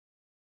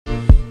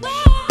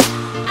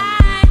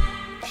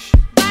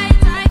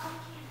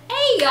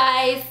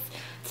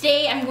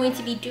Today I'm going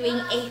to be doing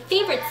a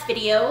favorites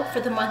video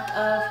for the month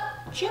of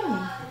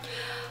June.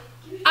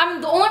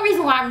 The only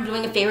reason why I'm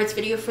doing a favorites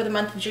video for the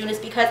month of June is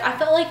because I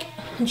felt like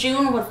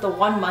June was the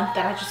one month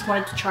that I just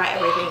wanted to try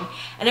everything.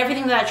 And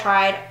everything that I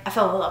tried, I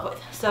fell in love with.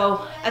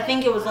 So I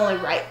think it was only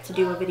right to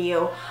do a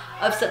video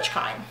of such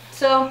kind.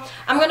 So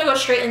I'm going to go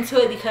straight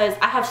into it because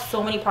I have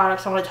so many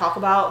products I want to talk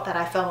about that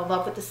I fell in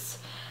love with this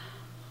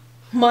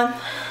month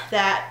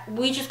that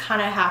we just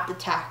kind of have to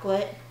tackle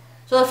it.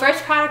 So the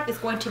first product is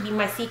going to be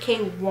my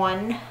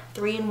CK1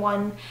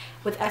 3-in-1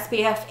 with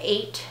SPF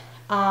 8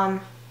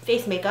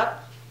 face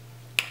makeup.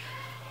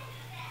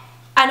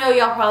 I know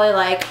y'all probably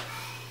like,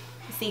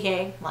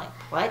 CK, like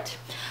what?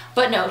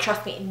 But no,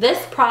 trust me,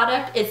 this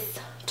product is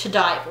to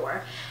die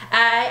for.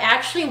 I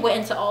actually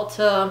went into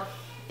Ulta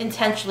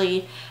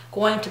intentionally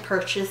going to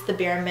purchase the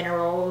Bare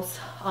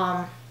Minerals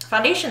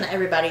foundation that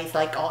everybody's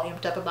like all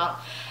amped up about.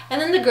 And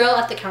then the girl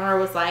at the counter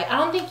was like, I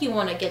don't think you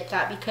want to get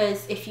that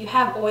because if you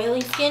have oily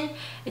skin,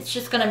 it's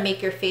just going to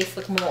make your face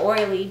look more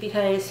oily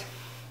because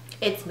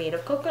it's made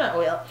of coconut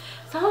oil.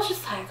 So I was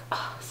just like,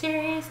 oh,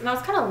 serious? And I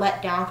was kind of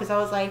let down because I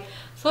was like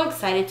so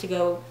excited to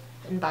go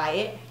and buy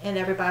it. And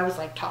everybody was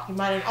like talking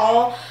about it. And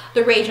all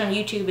the rage on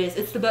YouTube is,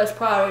 it's the best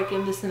product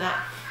and this and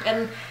that.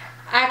 And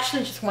I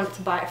actually just wanted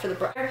to buy it for the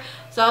brother.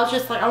 So I was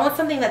just like, I want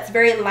something that's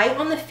very light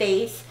on the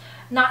face,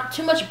 not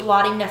too much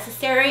blotting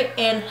necessary.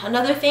 And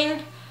another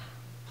thing,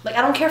 like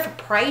I don't care for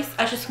price,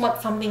 I just want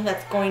something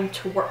that's going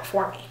to work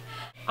for me.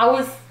 I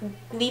was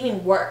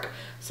leaving work,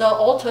 so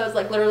Ulta is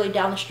like literally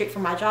down the street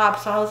from my job,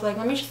 so I was like,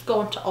 let me just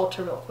go into Ulta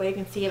real quick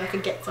and see if I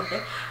could get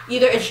something.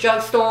 Either it's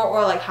drugstore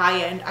or like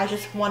high-end. I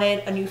just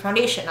wanted a new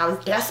foundation. I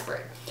was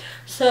desperate.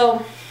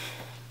 So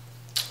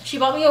she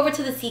brought me over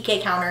to the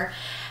CK counter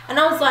and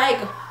I was like,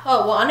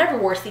 oh well, I never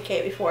wore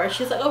CK before.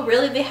 She's like, oh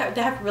really? They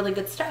have really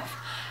good stuff.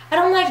 And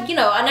I'm like, you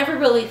know, I never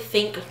really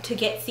think to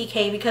get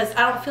CK because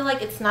I don't feel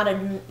like it's not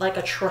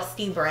a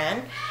trusty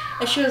brand.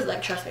 And she was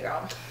like, trust me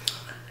girl,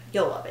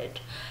 you'll love it.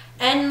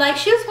 And like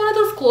she was one of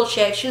those cool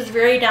chicks. She was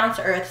very down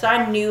to earth, so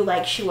I knew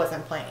like she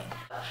wasn't playing.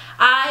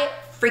 I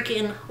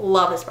freaking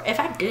love this brand. If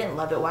I didn't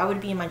love it, why would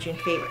it be in my June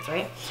favorites,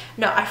 right?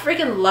 No, I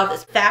freaking love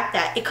this fact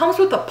that it comes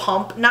with a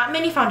pump. Not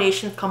many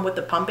foundations come with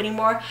the pump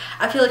anymore.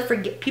 I feel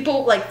like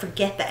people like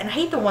forget that, and I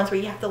hate the ones where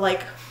you have to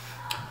like,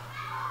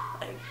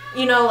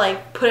 you know,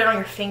 like put it on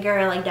your finger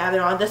and like dab it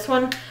on. This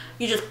one,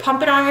 you just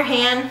pump it on your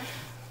hand,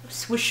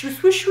 swoosh, swoosh,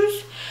 swoosh,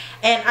 swoosh.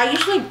 And I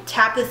usually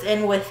tap this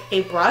in with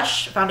a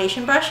brush,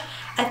 foundation brush.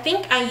 I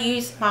think I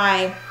use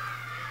my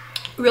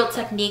Real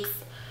Techniques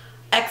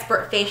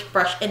Expert Face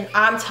Brush, and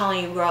I'm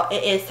telling you girl,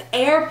 it is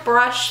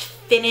airbrush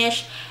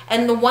finish.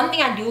 And the one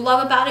thing I do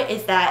love about it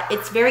is that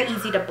it's very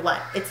easy to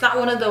blend. It's not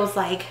one of those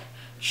like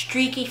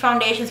streaky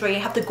foundations where you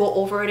have to go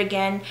over it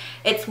again.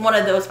 It's one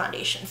of those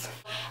foundations.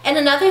 And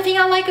another thing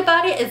I like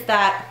about it is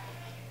that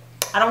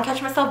I don't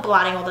catch myself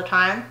blotting all the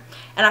time.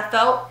 And I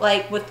felt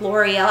like with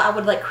L'Oreal, I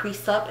would like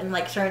crease up in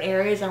like certain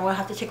areas and I would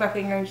have to take my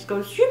finger and just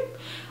go shoop.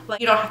 Like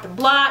you don't have to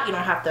blot, you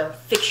don't have to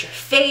fix your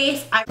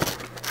face.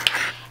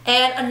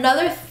 And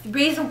another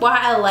reason why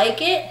I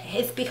like it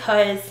is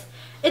because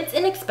it's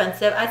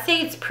inexpensive. I'd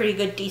say it's pretty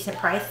good, decent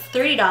price.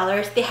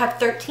 $30. They have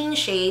 13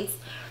 shades.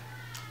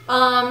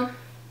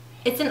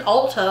 It's in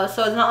Ulta,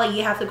 so it's not like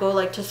you have to go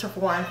like to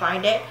Sephora and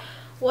find it.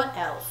 What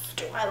else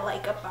do I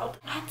like about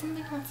it? I had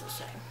something else to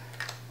say.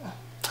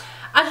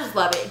 I just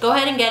love it. Go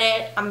ahead and get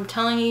it. I'm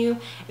telling you,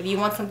 if you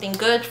want something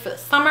good for the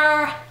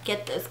summer,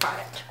 get this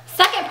product.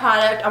 Second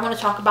product I want to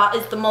talk about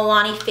is the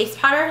Milani face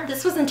powder.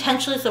 This was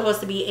intentionally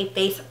supposed to be a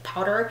face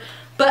powder,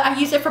 but I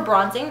use it for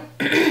bronzing.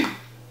 I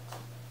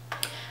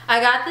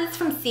got this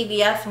from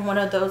CVS and one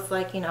of those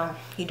like, you know,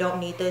 you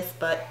don't need this,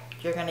 but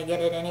you're gonna get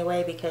it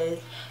anyway because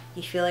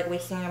you feel like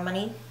wasting your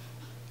money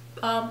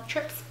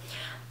trips.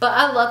 But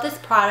I love this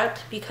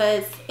product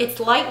because it's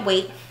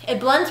lightweight. It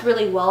blends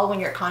really well when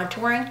you're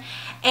contouring.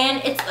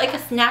 And it's like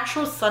a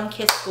natural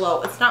sun-kissed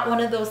glow. It's not one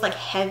of those like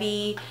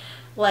heavy,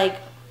 like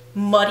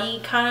muddy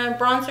kind of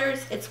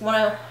bronzers. It's one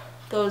of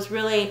those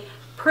really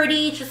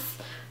pretty,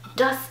 just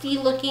dusty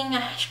looking. I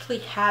actually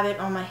have it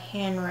on my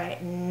hand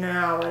right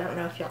now. I don't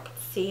know if y'all can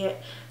see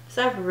it because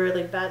I have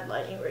really bad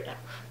lighting right now.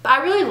 But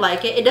I really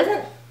like it. It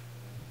doesn't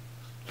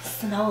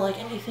smell like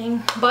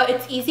anything, but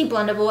it's easy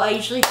blendable. I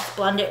usually just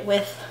blend it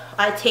with,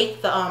 I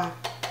take the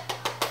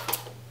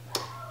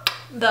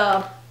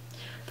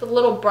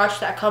little brush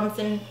that comes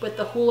in with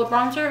the Hoola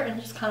bronzer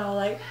and just kind of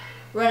like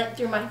run it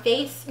through my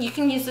face. You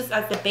can use this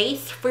as the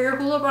base for your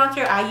Hoola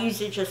bronzer. I use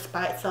it just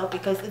by itself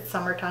because it's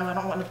summertime. I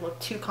don't want it to look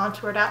too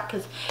contoured out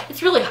because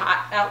it's really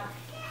hot out.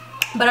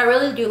 But I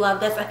really do love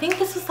this. I think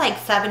this was like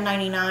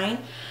 $7.99.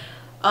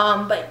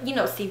 But you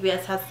know,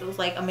 CVS has those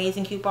like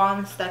amazing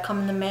coupons that come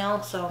in the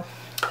mail, so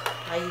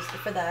I used it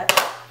for that.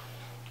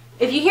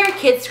 If you hear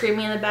kids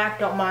screaming in the back,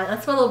 don't mind.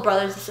 That's my little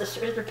brothers and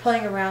sisters. They're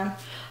playing around.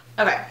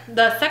 Okay,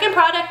 the second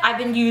product I've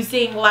been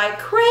using like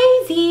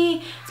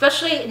crazy,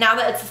 especially now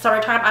that it's the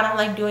summertime. I don't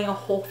like doing a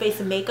whole face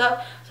of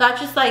makeup, so I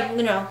just like,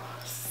 you know,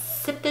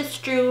 sip this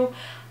through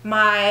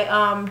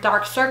my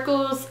dark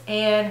circles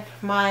and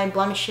my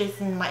blemishes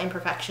and my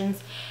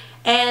imperfections.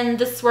 And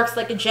this works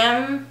like a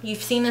gem.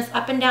 You've seen this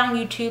up and down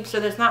YouTube,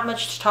 so there's not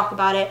much to talk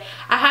about it.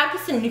 I have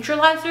this in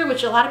Neutralizer,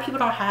 which a lot of people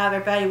don't have.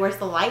 Everybody wears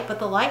the light, but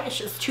the light is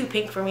just too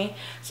pink for me.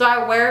 So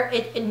I wear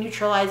it in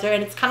Neutralizer,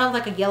 and it's kind of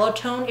like a yellow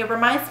tone. It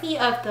reminds me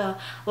of the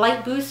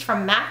Light Boost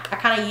from MAC. I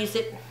kind of use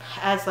it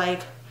as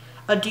like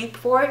a dupe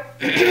for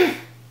it.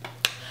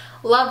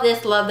 Love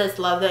this, love this,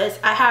 love this.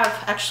 I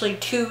have actually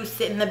 2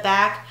 sit in the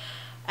back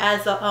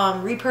as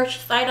a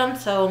repurchase item,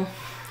 so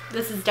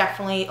this is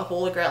definitely a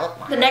holy grail of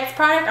mine. The next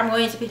product I'm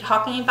going to be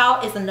talking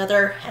about is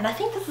another, and I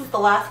think this is the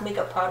last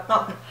makeup product,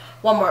 no,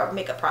 one more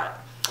makeup product.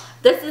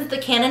 This is the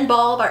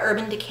Cannonball by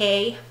Urban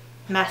Decay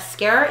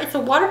mascara. It's a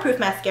waterproof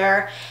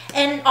mascara,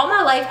 and all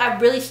my life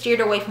I've really steered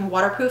away from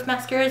waterproof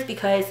mascaras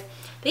because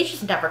they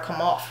just never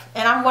come off.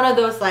 And I'm one of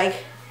those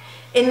like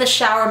in the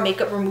shower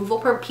makeup removal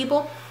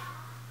people.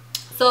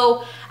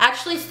 So I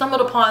actually stumbled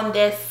upon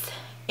this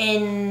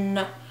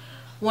in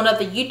one of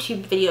the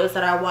YouTube videos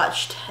that I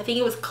watched. I think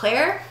it was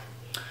Claire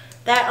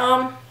that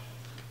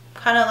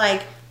kind of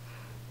like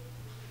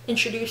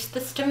introduced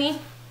this to me.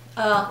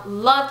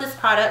 Love this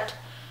product.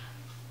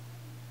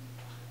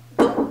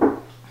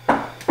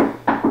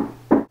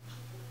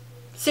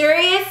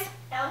 Serious?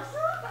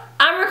 Elsa?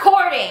 I'm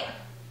recording.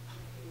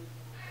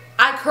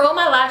 I curl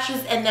my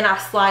lashes and then I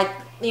slide,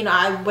 you know,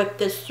 I whip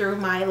this through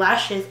my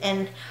lashes,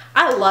 and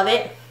I love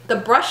it. The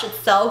brush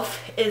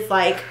itself is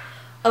like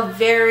a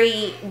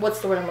very,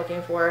 what's the word I'm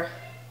looking for?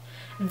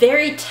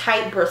 Very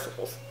tight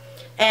bristles.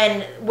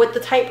 And with the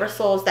tight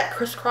bristles that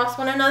crisscross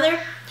one another,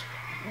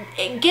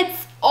 it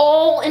gets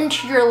all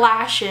into your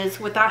lashes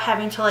without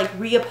having to like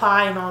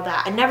reapply and all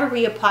that. I never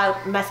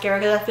reapply mascara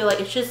because I feel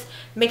like it just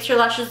makes your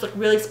lashes look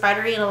really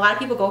spidery, and a lot of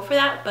people go for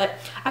that, but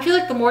I feel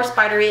like the more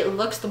spidery it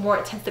looks, the more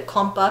it tends to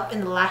clump up,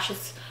 and the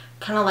lashes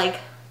kind of like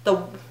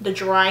the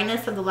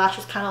dryness of the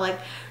lashes kind of like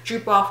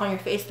droop off on your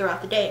face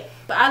throughout the day.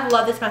 But I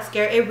love this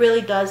mascara. It really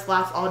does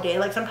last all day.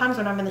 Like sometimes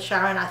when I'm in the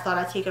shower and I thought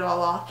I'd take it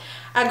all off,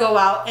 I go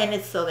out and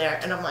it's still there,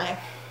 and I'm like,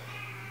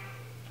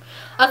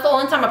 that's the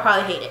only time I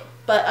probably hate it.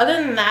 But other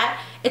than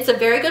that, it's a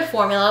very good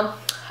formula.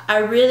 I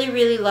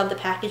really love the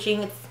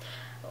packaging. It's,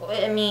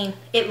 I mean,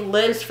 it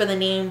lives for the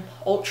name,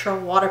 ultra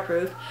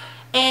waterproof.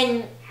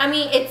 And I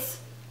mean,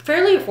 it's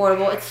fairly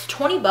affordable. It's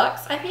 20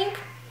 bucks, I think,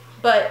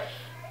 but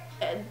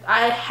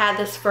I had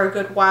this for a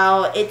good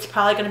while. It's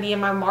probably going to be in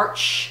my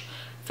March,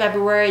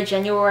 February,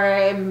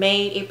 January,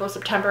 May, April,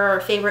 September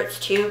favorites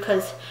too,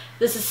 because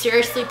this is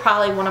seriously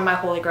probably one of my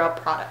holy grail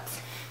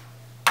products.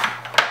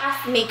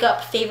 Last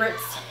makeup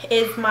favorites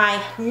is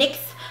my NYX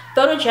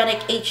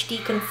Photogenic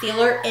HD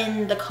Concealer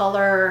in the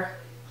color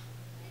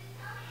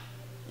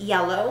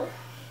yellow.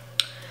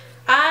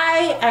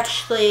 I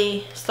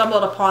actually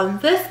stumbled upon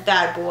this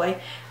bad boy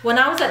when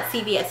I was at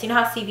CVS. You know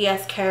how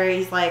CVS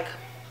carries like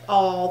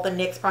all the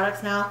NYX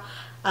products now?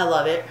 I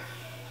love it.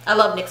 I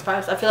love NYX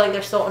products. I feel like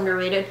they're so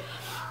underrated.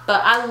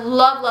 But I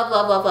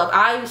love.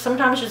 I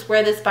sometimes just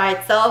wear this by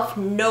itself.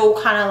 No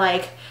kind of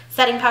like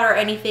setting powder or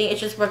anything. It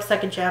just works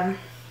like a gem.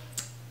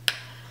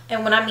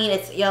 And when I mean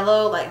it's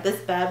yellow, like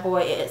this bad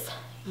boy is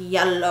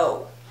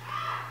yellow.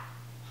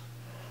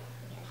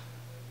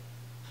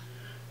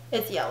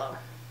 It's yellow.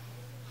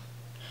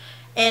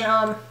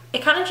 And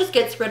it kind of just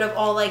gets rid of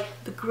all like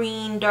the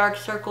green dark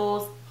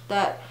circles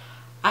that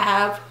I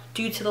have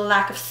due to the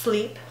lack of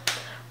sleep.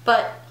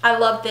 But I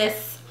love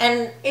this,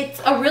 and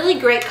it's a really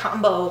great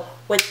combo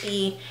with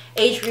the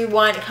Age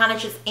Rewind. It kind of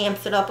just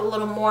amps it up a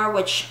little more,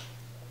 which,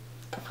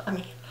 I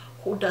mean,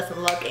 who doesn't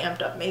love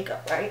amped up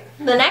makeup, right?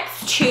 The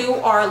next two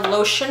are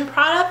lotion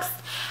products.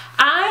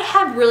 I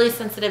have really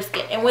sensitive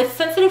skin, and with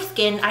sensitive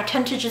skin, I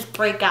tend to just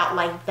break out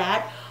like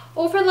that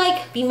over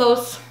like the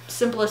most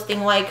simplest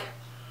thing, like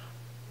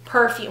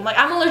perfume. Like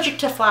I'm allergic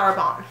to Flower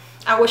Bomb.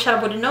 I wish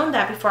I would have known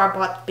that before I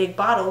bought the big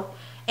bottle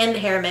and the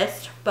hair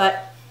mist,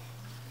 but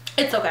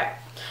it's okay.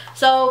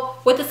 So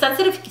with the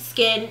sensitive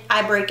skin,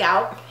 I break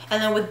out,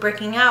 and then with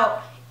breaking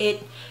out,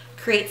 it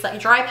creates like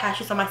dry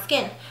patches on my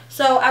skin.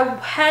 So I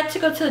had to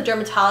go to the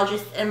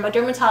dermatologist, and my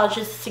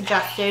dermatologist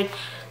suggested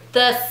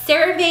the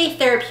CeraVe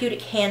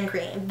Therapeutic Hand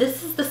Cream.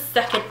 This is the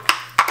second,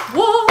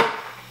 whoa!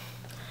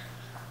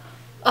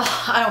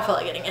 Oh, I don't feel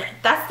like getting it.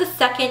 That's the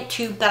second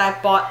tube that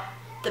I bought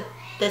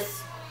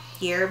this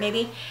year,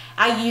 maybe.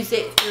 I use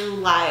it through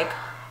like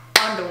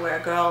underwear,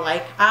 girl.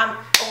 Like I'm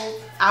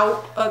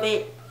out of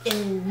it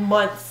in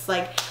months,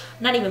 like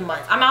not even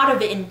months. I'm out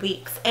of it in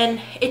weeks,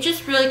 and it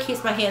just really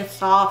keeps my hands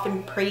soft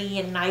and pretty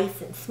and nice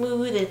and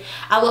smooth, and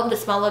I love the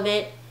smell of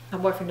it. My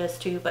boyfriend does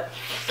too, but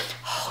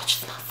oh, it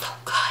just smells so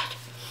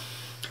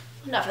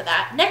good. Enough of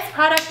that. Next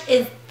product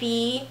is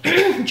the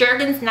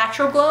Jergens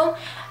Natural Glow.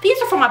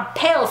 These are for my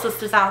pale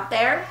sisters out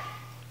there.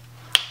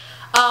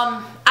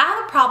 I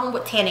have a problem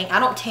with tanning. I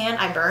don't tan,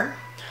 I burn.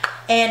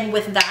 And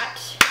with that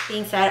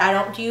being said, I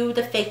don't do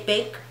the fake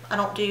bake. I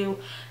don't do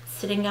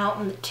sitting out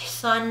in the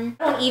sun.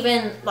 I don't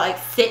even like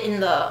sit in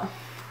the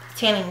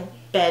tanning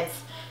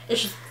beds.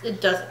 It's just,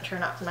 it doesn't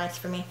turn out nice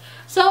for me.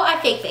 So I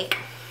fake bake.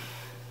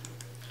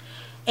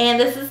 And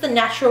this is the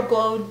Natural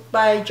Glow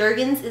by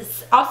Jergens.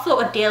 It's also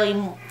a daily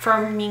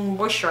firming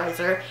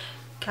moisturizer.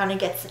 Kind of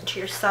gets into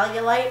your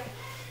cellulite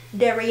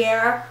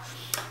derriere.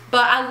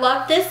 But I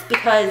love this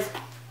because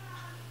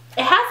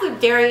it has a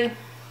very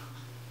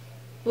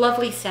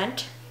lovely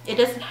scent. It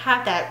doesn't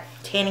have that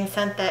tanning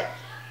scent that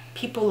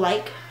people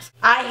like.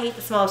 I hate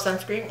the smell of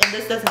sunscreen, and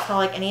this doesn't smell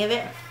like any of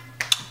it.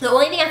 The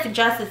only thing I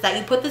suggest is that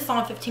you put this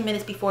on 15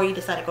 minutes before you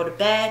decide to go to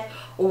bed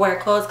or wear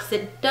clothes, because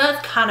it does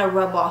kind of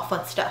rub off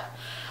on stuff.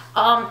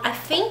 I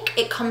think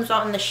it comes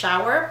out in the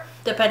shower,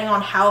 depending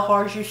on how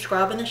hard you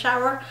scrub in the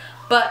shower.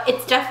 But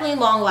it's definitely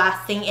long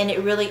lasting, and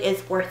it really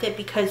is worth it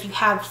because you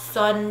have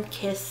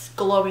sun-kissed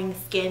glowing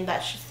skin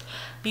that's just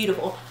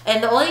beautiful.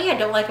 And the only thing I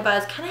don't like about it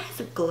is it kind of has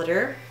a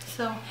glitter.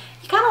 So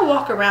you kind of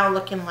walk around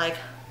looking like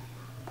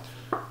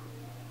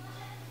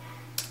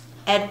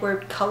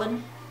Edward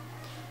Cullen.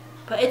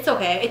 But it's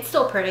okay. It's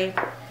still pretty.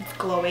 It's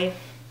glowy.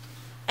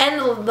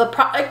 And the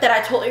product that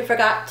I totally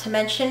forgot to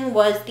mention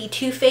was the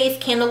Too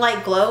Faced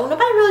Candlelight Glow.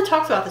 Nobody really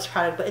talks about this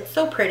product, but it's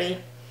so pretty.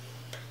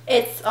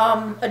 It's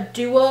a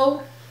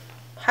duo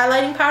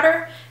highlighting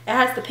powder. It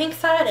has the pink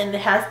side and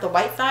it has the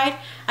white side.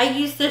 I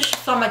use this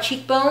just on my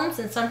cheekbones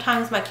and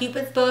sometimes my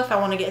cupid's bow if I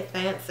want to get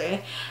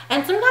fancy.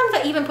 And sometimes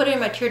I even put it in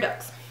my tear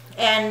ducts.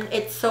 And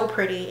it's so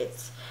pretty.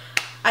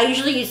 I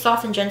usually use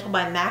Soft and Gentle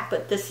by MAC,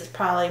 but this is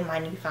probably my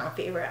newfound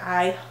favorite.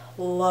 I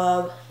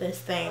love this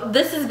thing.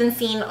 This has been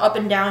seen up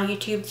and down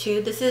YouTube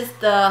too. This is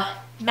the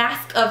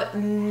Mask of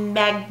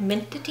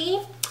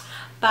Magmentity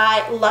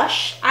by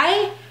Lush.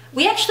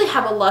 We actually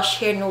have a Lush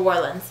here in New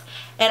Orleans.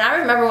 And I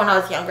remember when I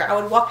was younger, I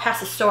would walk past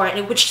the store and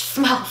it would just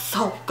smell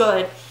so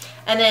good.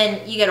 And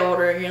then you get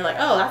older and you're like,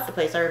 oh, that's the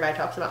place everybody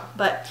talks about.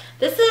 But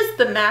this is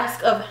the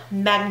Mask of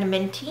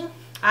Magnementi.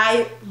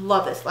 I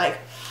love this. Like,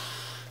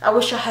 I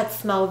wish I had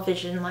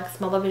smell-o-vision, like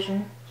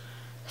smell-o-vision.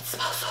 It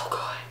smells so good.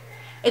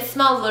 It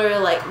smells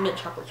literally like mint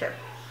chocolate chip,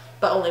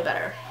 but only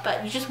better.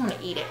 But you just want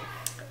to eat it.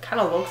 It kind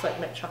of looks like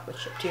mint chocolate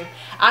chip too.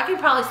 I could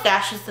probably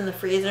stash this in the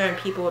freezer and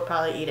people would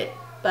probably eat it.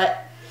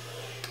 But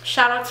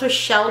shout out to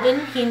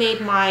Sheldon. He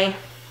made my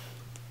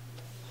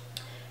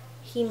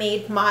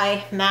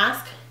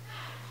mask,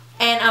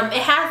 and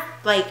it has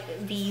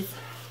like these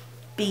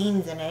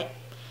beans in it,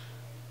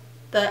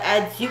 the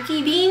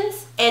adzuki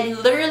beans, and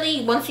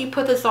literally once you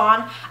put this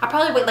on, I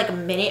probably wait like a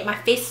minute, my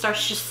face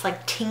starts just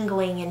like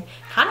tingling and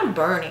kind of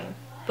burning,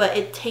 but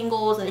it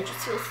tingles and it just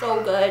feels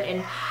so good.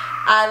 And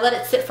I let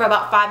it sit for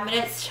about 5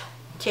 minutes,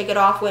 take it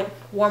off with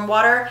warm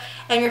water,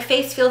 and your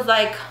face feels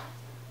like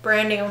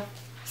brand new.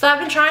 So I've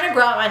been trying to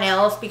grow out my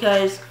nails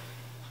because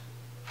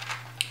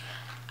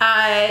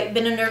I've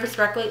been a nervous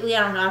wreck lately.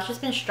 I don't know, I've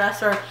just been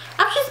stressed, or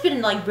I've just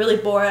been like really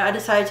bored. I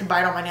decided to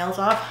bite all my nails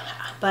off,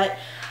 but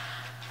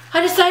I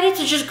decided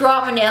to just grow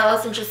out my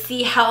nails and just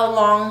see how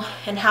long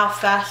and how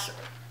fast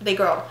they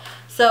grow.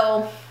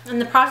 So in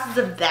the process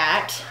of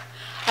that,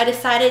 I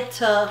decided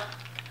to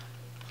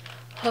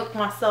hook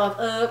myself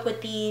up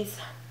with these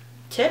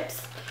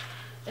tips.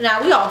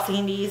 Now, we all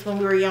seen these when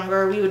we were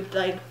younger. We would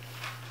like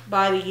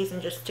buy these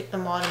and just stick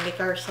them on and make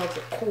ourselves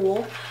look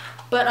cool.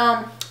 But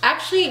I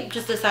actually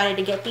just decided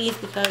to get these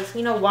because,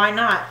 you know, why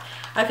not?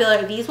 I feel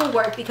like these will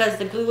work because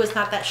the glue is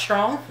not that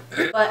strong.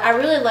 But I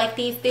really like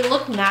these. They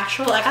look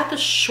natural. I got the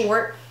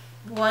short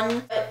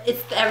one.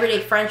 It's the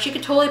Everyday French. You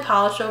could totally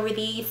polish over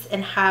these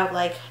and have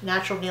like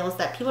natural nails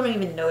that people don't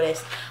even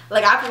notice.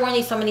 Like, I've worn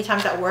these so many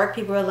times at work.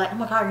 People are like, oh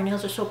my god, your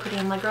nails are so pretty.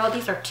 I'm like, girl,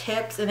 these are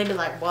tips. And they'd be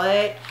like,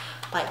 what?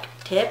 Like,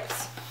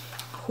 tips?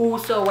 Who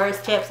still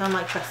wears tips? I'm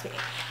like, trust me.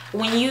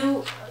 When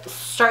you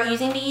start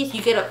using these,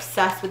 you get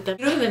obsessed with them.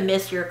 You don't even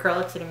miss your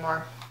acrylics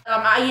anymore.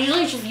 I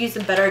usually just use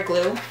a better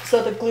glue.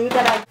 So the glue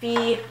that I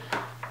the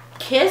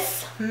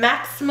Kiss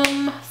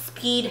Maximum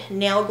Speed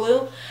Nail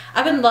Glue.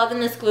 I've been loving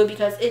this glue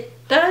because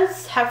it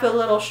does have a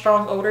little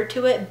strong odor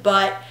to it,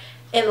 but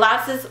it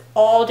lasts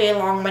all day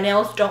long. My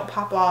nails don't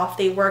pop off.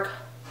 They work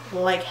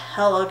like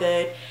hella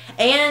good,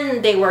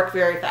 and they work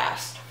very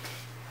fast.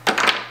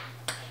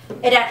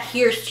 It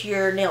adheres to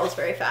your nails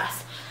very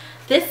fast.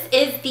 This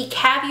is the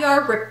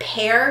Caviar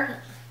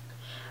Repair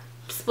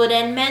Split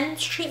End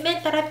Men's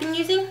treatment that I've been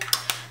using.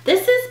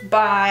 This is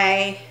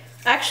by,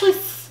 actually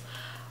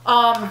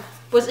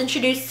was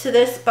introduced to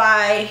this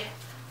by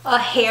a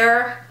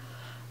hair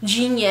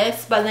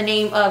genius by the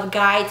name of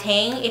Guy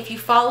Tang. If you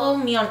follow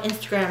me on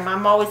Instagram,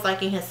 I'm always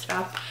liking his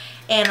stuff.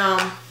 And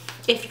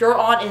if you're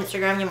on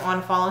Instagram, you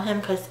want to follow him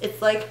because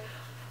it's like,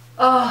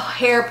 oh,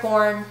 hair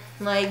porn.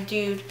 Like,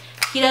 dude,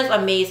 he does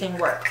amazing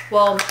work.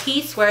 Well,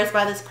 he swears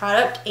by this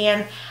product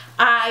and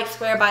I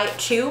swear by it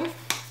too.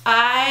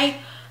 I've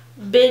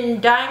been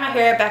dyeing my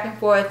hair back and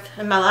forth.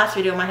 In my last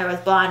video, my hair was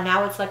blonde.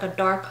 Now it's like a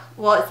dark,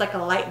 well, it's like a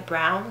light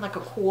brown, like a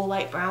cool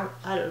light brown.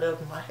 I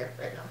love my hair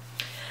right now.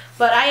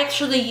 But I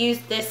actually use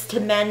this to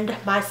mend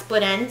my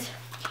split ends.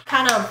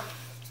 Kind of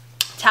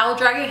towel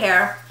dry your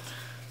hair,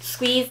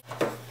 squeeze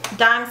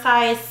dime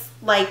size,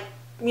 like,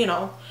 you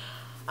know,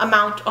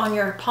 amount on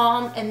your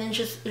palm, and then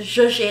just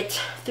zhuzh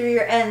it through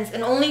your ends,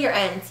 and only your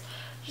ends.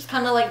 just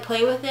kind of like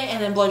play with it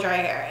and then blow dry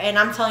your hair. And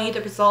I'm telling you,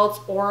 the results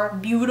are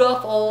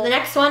beautiful. The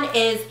next one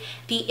is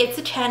the It's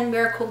a 10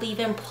 Miracle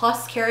Leave-In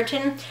Plus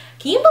Keratin.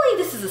 Can you believe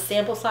this is a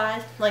sample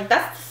size? Like,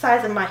 that's the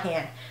size of my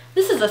hand.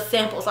 This is a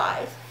sample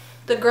size.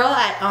 The girl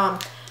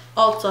at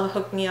Ulta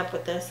hooked me up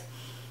with this.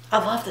 I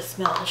love the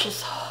smell. It's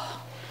just,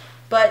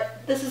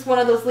 but this is one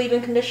of those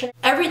leave-in conditioners.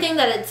 Everything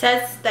that it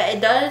says that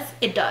it does,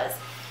 it does.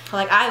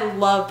 Like, I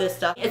love this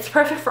stuff. It's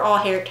perfect for all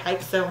hair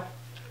types, so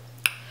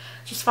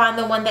just find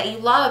the one that you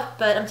love.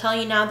 But I'm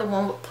telling you now, the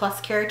one with plus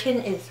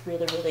keratin is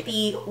really, really good.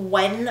 The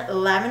When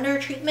Lavender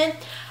treatment.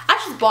 I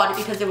just bought it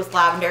because it was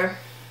lavender.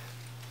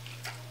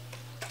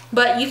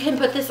 But you can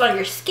put this on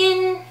your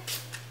skin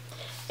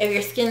if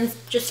your skin's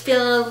just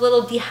feeling a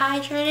little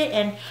dehydrated,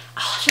 and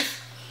just,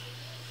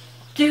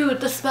 dude,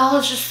 the smell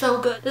is just so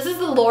good. This is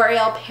the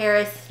L'Oreal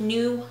Paris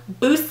new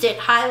Boosted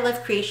High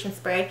Lift Creation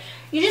Spray.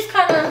 You just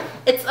kind of,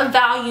 it's a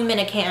volume in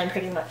a can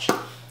pretty much.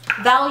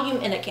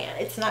 Volume in a can.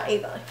 It's not a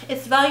volume.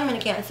 It's volume in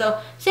a can.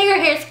 So say your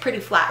hair is pretty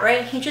flat,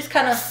 right? You just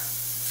kind of,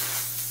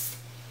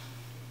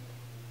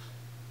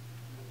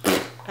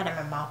 got it in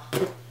my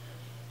mouth.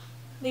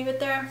 Leave it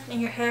there in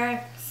your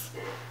hair. It's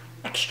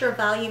extra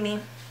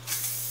volumey.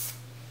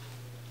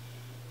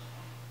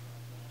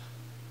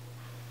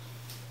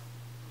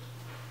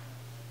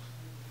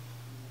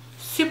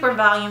 Super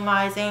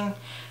volumizing.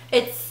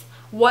 It's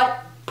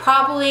what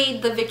probably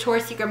the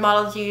Victoria's Secret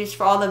models use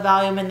for all the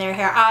volume in their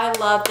hair. I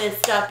love this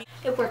stuff.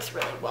 It works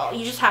really well.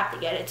 You just have to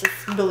get it.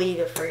 Just believe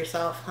it for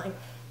yourself. Like,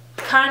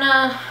 kind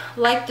of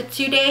like the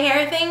 2-day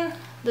hair thing.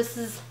 This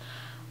is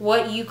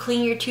what you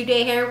clean your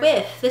 2-day hair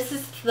with. This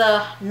is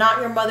the Not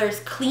Your Mother's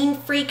Clean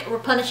Freak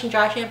Replenishing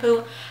Dry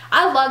Shampoo.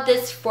 I love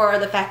this for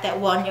the fact that,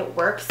 one, it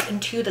works,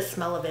 and two, the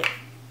smell of it.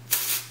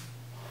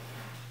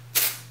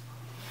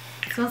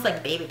 It smells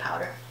like baby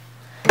powder.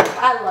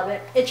 I love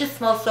it. It just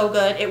smells so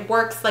good. It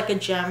works like a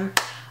gem.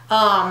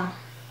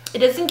 It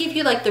doesn't give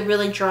you like the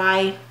really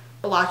dry,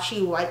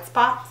 blotchy white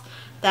spots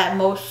that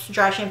most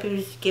dry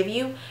shampoos give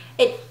you.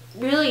 It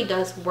really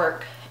does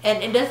work.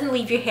 And it doesn't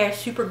leave your hair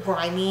super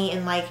grimy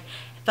and like, it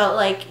felt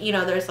like, you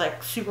know, there's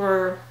like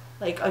super,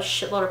 like a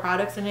shitload of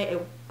products in it.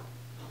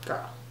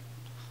 Girl,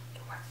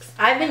 it works.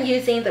 I've been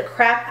using the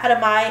crap out of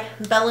my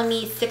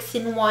Bellamy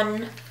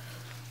 6-in-1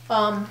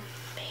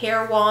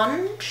 hair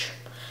wand.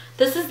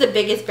 This is the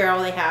biggest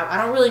barrel they have.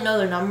 I don't really know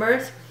the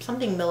numbers,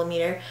 something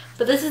millimeter,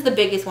 but this is the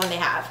biggest one they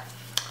have.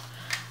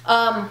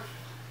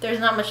 There's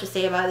not much to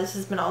say about it. This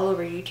has been all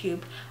over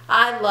YouTube.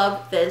 I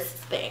love this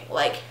thing.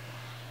 Like,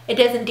 it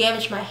doesn't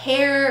damage my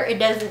hair. It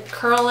doesn't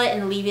curl it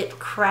and leave it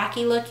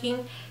cracky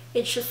looking.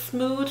 It's just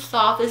smooth,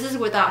 soft. This is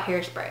without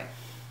hairspray.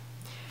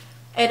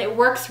 And it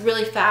works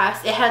really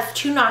fast. It has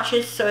 2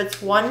 notches, so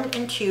it's 1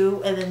 and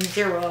 2, and then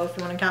 0 if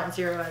you want to count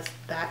 0 as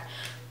that.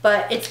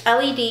 But it's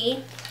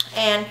LED,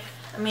 and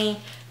I mean,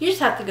 you just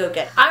have to go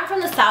get it. I'm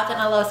from the South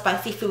and I love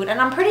spicy food, and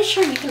I'm pretty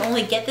sure you can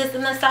only get this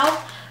in the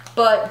South,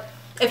 but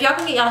if y'all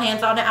can get y'all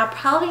hands on it, I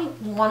probably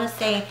want to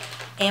say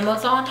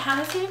Amazon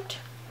has it.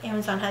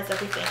 Amazon has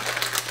everything.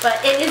 But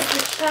it is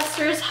the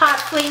Chester's Hot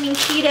Flaming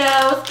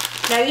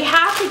Cheetos. Now you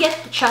have to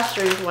get the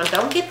Chester's one.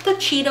 Don't get the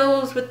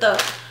Cheetos with the,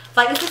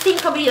 like, it's the same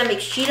company that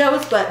makes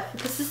Cheetos, but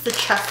this is the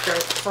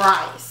Chester's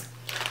fries.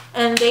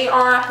 And they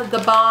are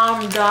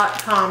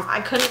thebomb.com. I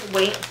couldn't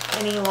wait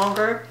any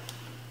longer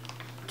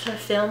to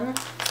film,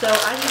 so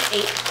I just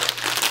ate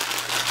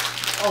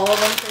all of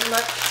them pretty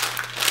much.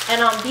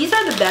 And these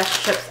are the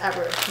best chips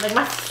ever. Like,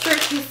 my sister,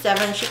 she's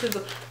 7, she could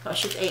go, no,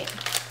 she's 8.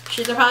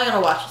 She's probably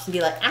gonna watch this and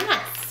be like, I'm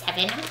not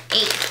 7, I'm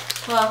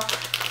 8. Well,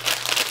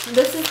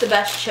 this is the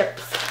best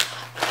chips.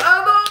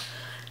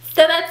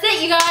 So that's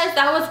it, you guys.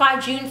 That was my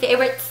June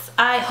favorites.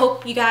 I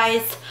hope you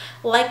guys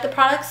like the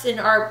products and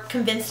are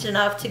convinced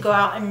enough to go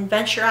out and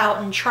venture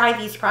out and try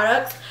these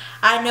products.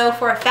 I know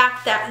for a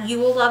fact that you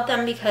will love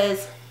them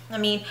because, I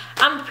mean,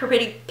 I'm a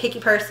pretty picky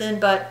person,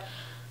 but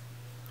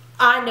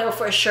I know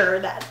for sure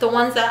that the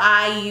ones that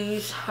I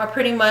use are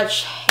pretty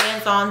much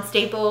hands-on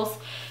staples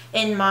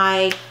in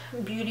my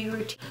beauty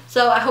routine.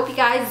 So I hope you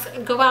guys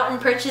go out and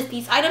purchase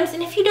these items,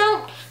 and if you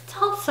don't,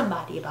 tell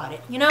somebody about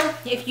it. You know,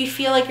 if you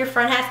feel like your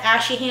friend has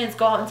ashy hands,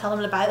 go out and tell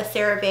them to buy the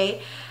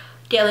CeraVe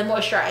Daily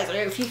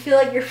Moisturizer. If you feel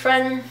like your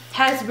friend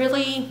has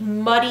really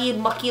muddy,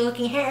 mucky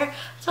looking hair,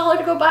 tell her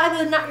to go buy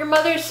the Not Your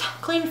Mother's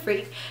Clean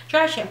Freak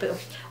Dry Shampoo.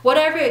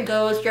 Whatever it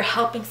goes, you're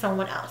helping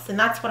someone else, and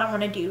that's what I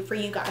want to do for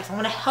you guys. I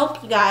want to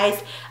help you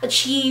guys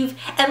achieve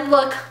and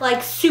look like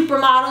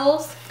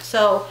supermodels.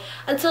 So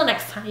until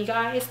next time, you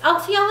guys, I'll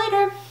see y'all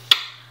later.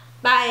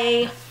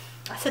 Bye.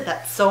 I said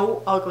that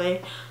so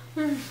ugly.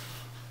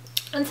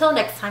 Until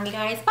next time, you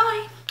guys,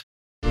 bye.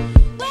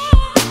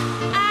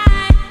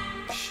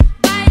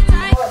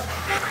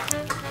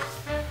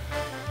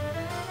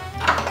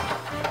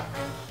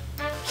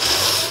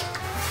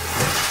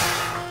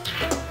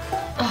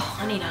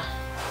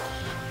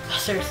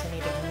 Seriously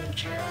need a new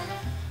chair.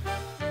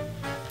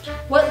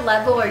 What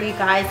level are you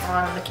guys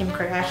on the Kim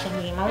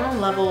Kardashian game? I'm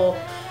on level,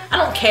 I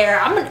don't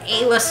care. I'm an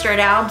A-lister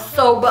now. I'm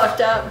so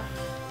buffed up.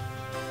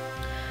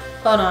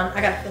 Hold on,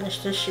 I gotta finish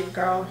this shoot,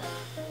 girl.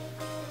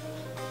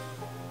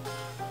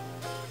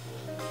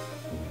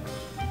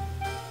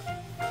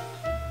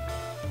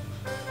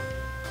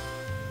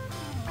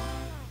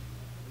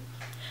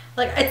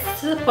 Like,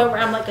 it's to the point where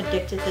I'm like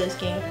addicted to this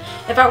game.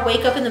 If I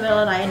wake up in the middle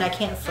of the night and I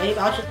can't sleep,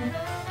 I'll just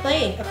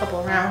play a couple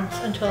of rounds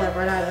until I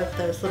run out of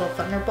those little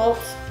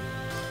thunderbolts.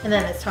 And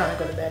then it's time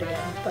to go to bed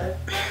again. But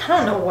I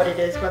don't know what it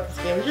is about this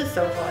game. It's just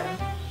so fun.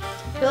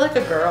 I feel like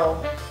a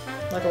girl.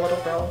 Like a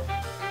little girl.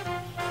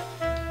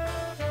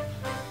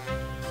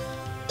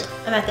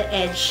 I'm at the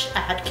Edge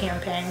ad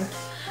campaign.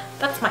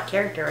 That's my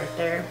character right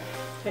there.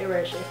 Wait,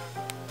 where is she?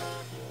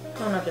 I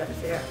don't know if you can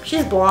see her.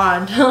 She's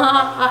blonde.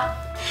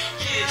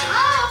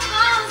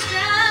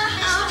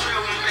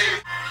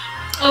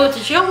 Oh,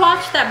 did you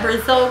watch that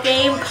Brazil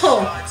game?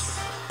 Oh,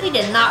 they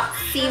did not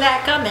see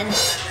that coming.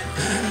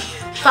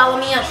 Follow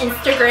me on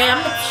Instagram.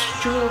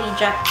 It's Julie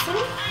Jackson.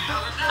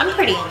 I'm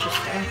pretty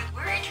interesting.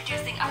 We're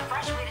introducing a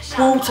fresh way to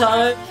Full shop.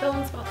 time.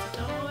 Someone's about to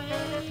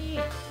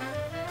die.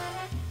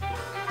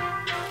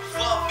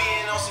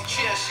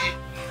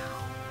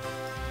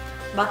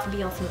 About to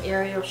be on some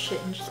aerial shit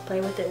and just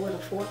play with it with a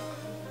fork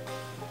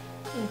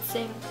and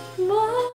sing.